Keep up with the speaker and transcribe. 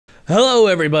Hello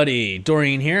everybody,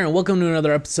 Dorian here, and welcome to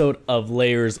another episode of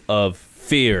Layers of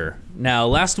Fear. Now,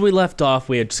 last we left off,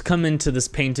 we had just come into this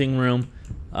painting room,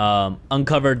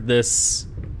 uncovered this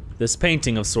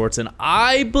painting of sorts, and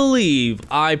I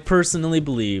personally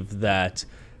believe that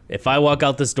if I walk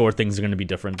out this door, things are gonna be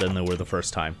different than they were the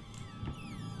first time.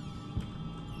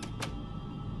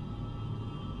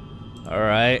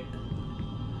 Alright.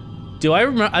 Do I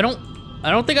remember? I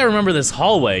don't think I remember this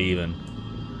hallway even.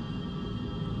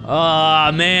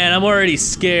 Aw, man, I'm already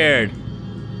scared.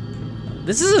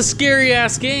 This is a scary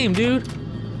ass game, dude.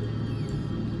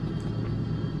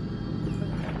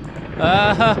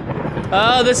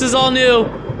 Oh, this is all new.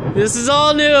 This is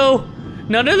all new.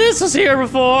 None of this was here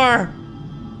before.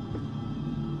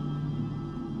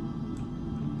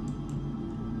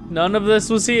 None of this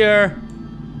was here.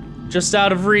 Just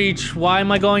out of reach. Why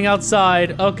am I going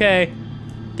outside? Okay.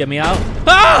 Get me out.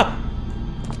 Ah!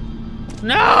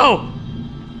 No!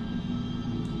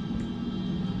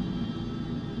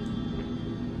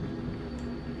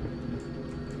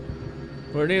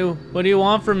 What do you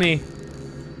want from me?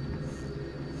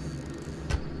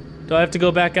 Do I have to go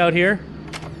back out here?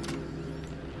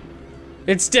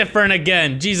 It's different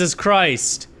again, Jesus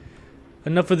Christ.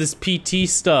 Enough of this PT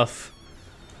stuff.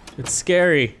 It's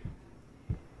scary.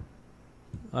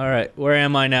 All right, where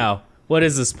am I now? What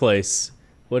is this place?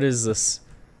 What is this?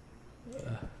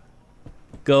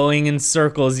 Going in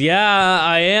circles. Yeah,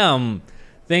 I am.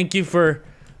 Thank you for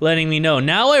letting me know.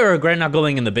 Now I regret not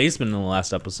going in the basement in the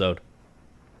last episode.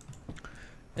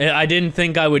 I didn't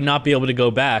think I would not be able to go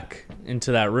back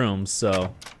into that room,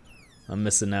 so I'm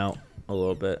missing out a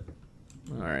little bit.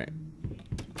 All right.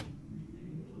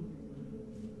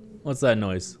 What's that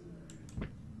noise?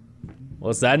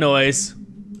 What's that noise?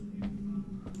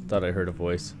 Thought I heard a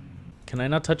voice. Can I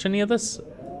not touch any of this?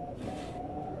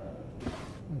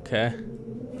 Okay.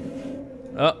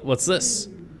 Oh, what's this?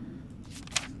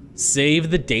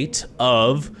 Save the date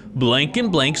of blank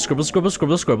and blank, scribble, scribble,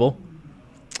 scribble, scribble.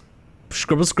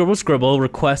 Scribble, scribble, scribble,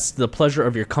 request the pleasure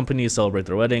of your company to celebrate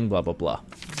their wedding, blah, blah, blah.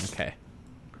 Okay.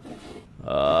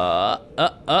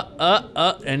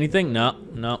 Anything? No,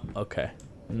 no, okay.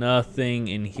 Nothing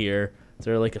in here. Is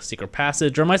there like a secret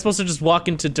passage, or am I supposed to just walk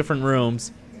into different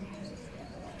rooms?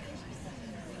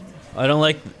 I don't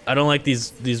like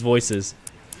these voices.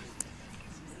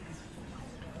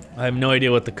 I have no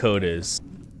idea what the code is.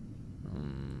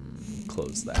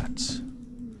 Close that.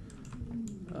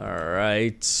 All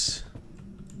right.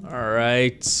 All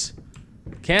right.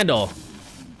 Candle.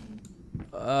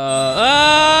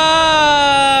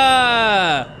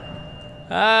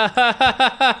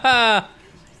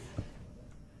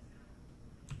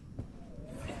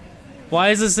 Why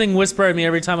is this thing whisper at me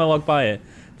every time I walk by it?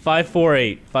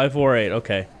 548. 548.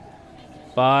 Okay.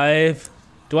 5.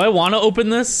 Do I want to open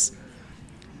this?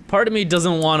 Part of me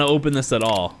doesn't want to open this at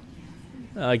all.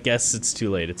 I guess it's too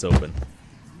late. It's open.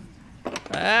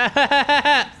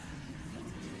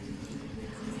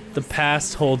 The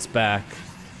past holds back.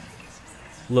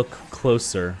 Look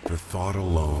closer. The thought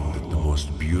alone that the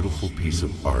most beautiful piece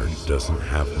of art doesn't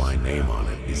have my name on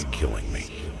it is killing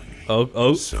me.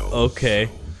 Okay.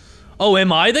 Oh,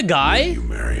 am I the guy? Will you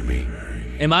marry me?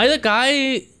 Am I the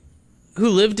guy who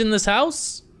lived in this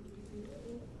house?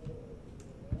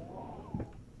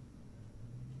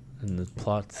 And the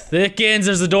plot thickens.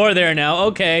 There's a door there now.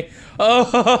 Okay.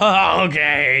 Oh,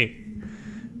 okay.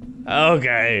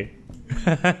 Okay.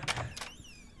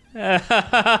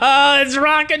 It's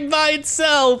rocking by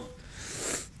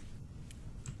itself.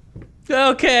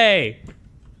 Okay.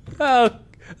 Oh,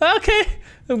 okay.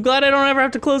 I'm glad I don't ever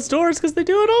have to close doors because they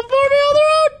do it all for me on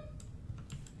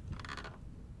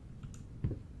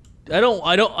their own.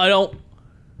 I don't.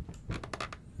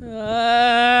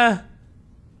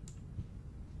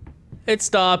 It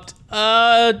stopped.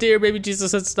 Oh, dear baby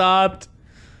Jesus, it stopped.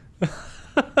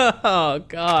 Oh,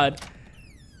 God.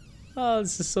 Oh,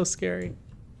 this is so scary.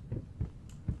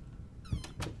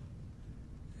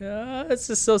 This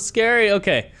is so scary.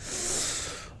 Okay.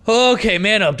 Okay,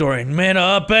 man up, Dorian. Man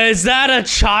up. Is that a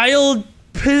child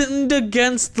pinned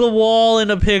against the wall in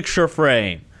a picture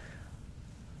frame?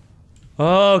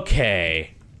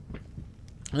 Okay.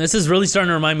 This is really starting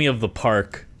to remind me of the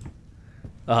park.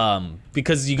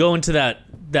 Because you go into that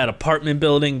apartment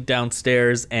building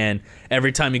downstairs, and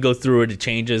every time you go through it, it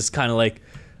changes, kind of like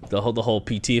the whole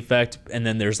PT effect, and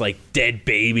then there's like dead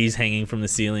babies hanging from the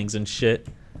ceilings and shit.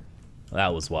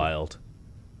 That was wild.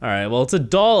 All right, well, it's a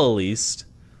doll at least.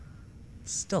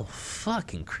 Still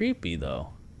fucking creepy though.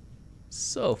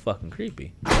 So fucking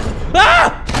creepy.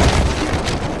 Ah!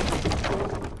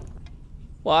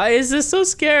 Why is this so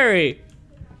scary?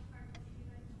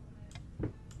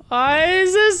 Why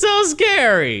is this so so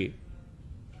scary.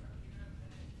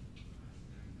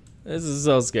 This is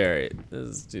so scary. This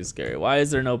is too scary. Why is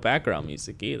there no background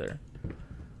music either?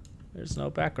 There's no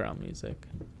background music.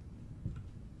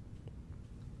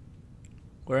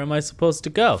 Where am I supposed to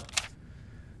go?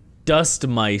 Dust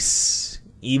mice.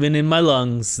 Even in my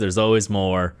lungs, there's always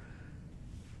more.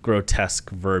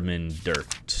 Grotesque vermin dirt.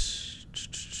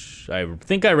 I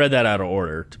think I read that out of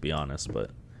order, to be honest, but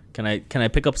can I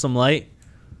pick up some light?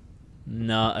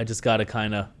 No, I just gotta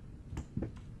kinda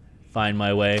find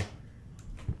my way.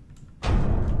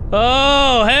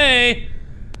 Oh, hey!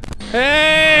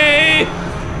 Hey!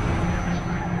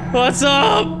 What's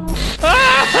up?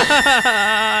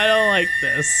 Ah! I don't like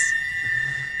this.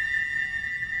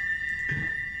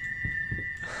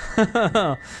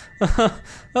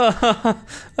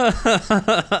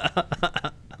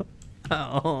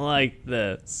 I don't like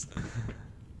this.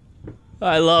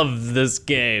 I love this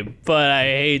game, but I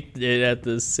hate it at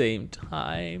the same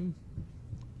time.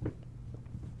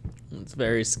 It's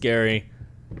very scary.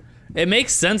 It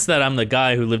makes sense that I'm the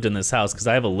guy who lived in this house because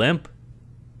I have a limp.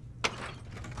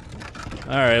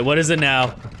 Alright, what is it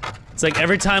now? It's like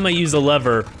every time I use a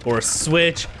lever or a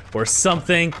switch or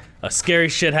something, a scary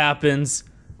shit happens.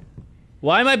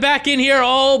 Why am I back in here?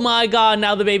 Oh my god,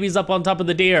 now the baby's up on top of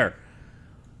the deer.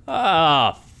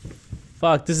 Ah,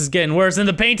 fuck, this is getting worse. And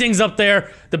the painting's up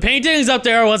there. The painting's up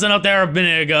there. It wasn't up there a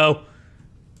minute ago.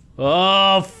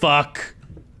 Oh, fuck.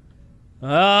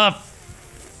 Oh,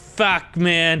 fuck,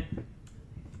 man.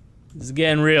 This is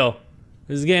getting real.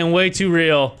 This is getting way too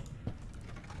real.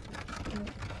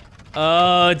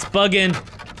 Oh, it's bugging.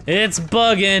 It's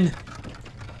bugging.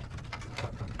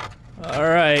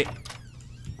 Alright.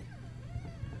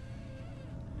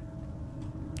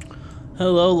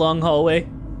 Hello, long hallway.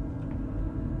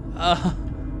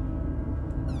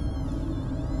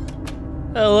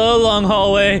 Hello, long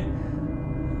hallway.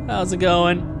 How's it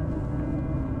going?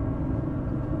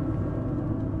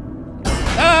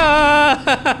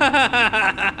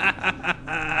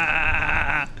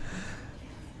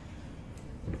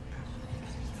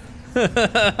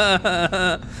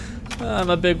 I'm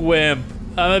a big wimp.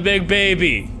 I'm a big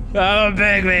baby. I'm a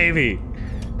big baby.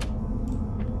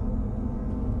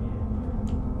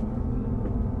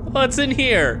 What's in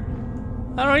here?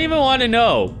 I don't even want to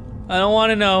know. I don't want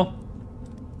to know.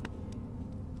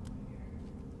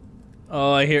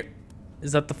 Oh, I hear...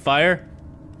 Is that the fire?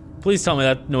 Please tell me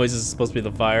that noise is supposed to be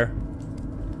the fire.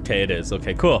 Okay, it is.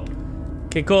 Okay, cool.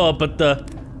 Okay, cool, but the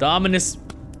ominous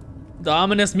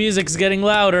music's getting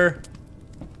louder.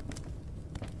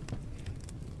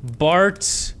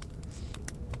 Bart...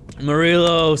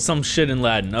 Murillo, some shit in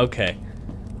Latin. Okay.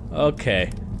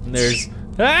 Okay. And there's...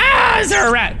 Ah! Is there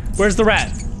a rat? Where's the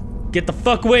rat? Get the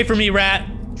fuck away from me, rat!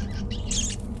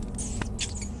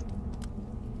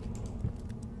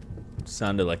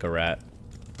 Sounded like a rat.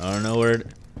 I don't know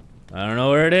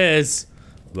where it is,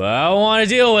 but I don't want to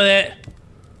deal with it.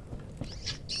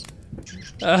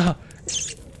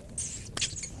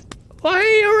 Why are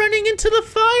you running into the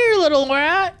fire, little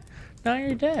rat? Now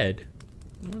you're dead.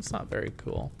 That's not very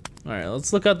cool. All right,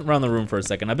 let's look around the room for a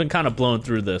second. I've been kind of blown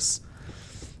through this.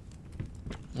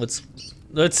 Let's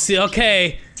see.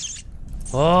 Okay.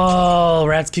 Oh,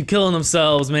 rats keep killing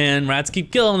themselves, man. Rats keep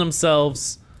killing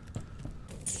themselves.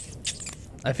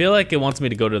 I feel like it wants me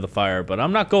to go to the fire, but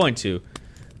I'm not going to.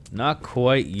 Not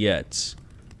quite yet.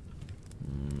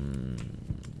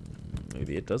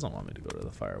 Maybe it doesn't want me to go to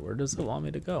the fire. Where does it want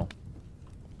me to go?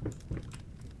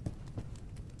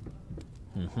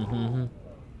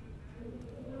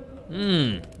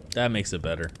 That makes it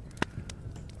better.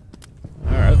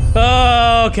 Alright.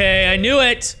 Oh, okay, I knew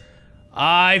it!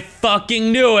 I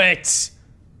fucking knew it!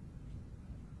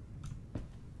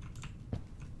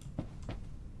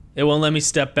 It won't let me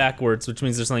step backwards, which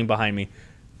means there's something behind me.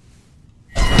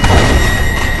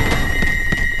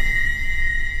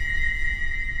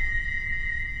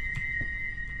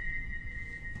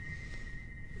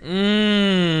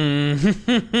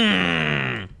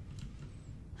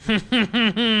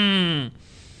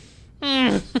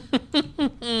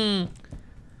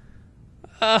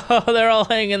 Oh, they're all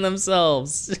hanging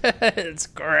themselves. It's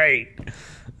great.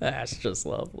 That's just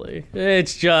lovely.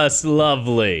 It's just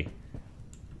lovely.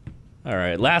 All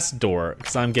right, last door,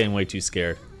 because I'm getting way too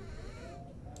scared.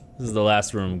 This is the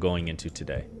last room I'm going into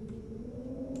today.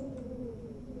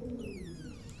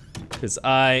 Because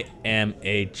I am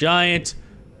a giant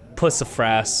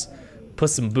pussafrass.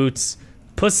 Puss in boots.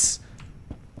 Puss.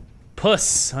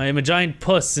 I am a giant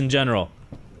puss in general.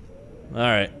 All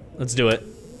right, let's do it.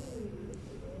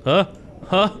 Huh?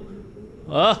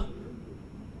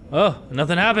 Oh,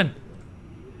 nothing happened.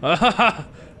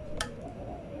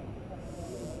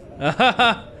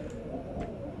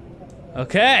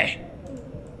 Okay.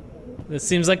 This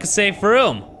seems like a safe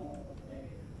room.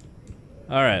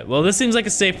 Alright, well this seems like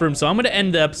a safe room, so I'm gonna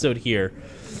end the episode here.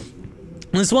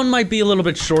 This one might be a little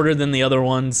bit shorter than the other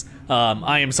ones.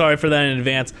 I am sorry for that in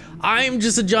advance. I'm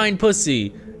just a giant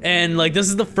pussy. And like, this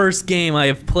is the first game I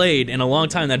have played in a long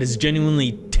time that has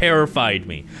genuinely terrified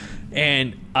me.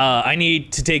 And I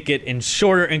need to take it in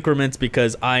shorter increments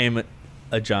because I am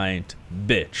a giant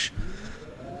bitch.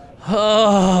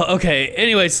 Oh, okay.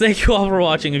 Anyways, thank you all for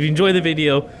watching. If you enjoyed the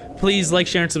video, please like,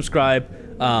 share, and subscribe.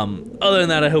 Other than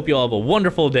that, I hope you all have a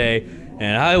wonderful day,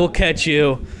 and I will catch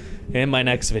you in my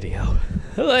next video.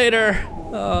 Later.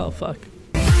 Oh, fuck.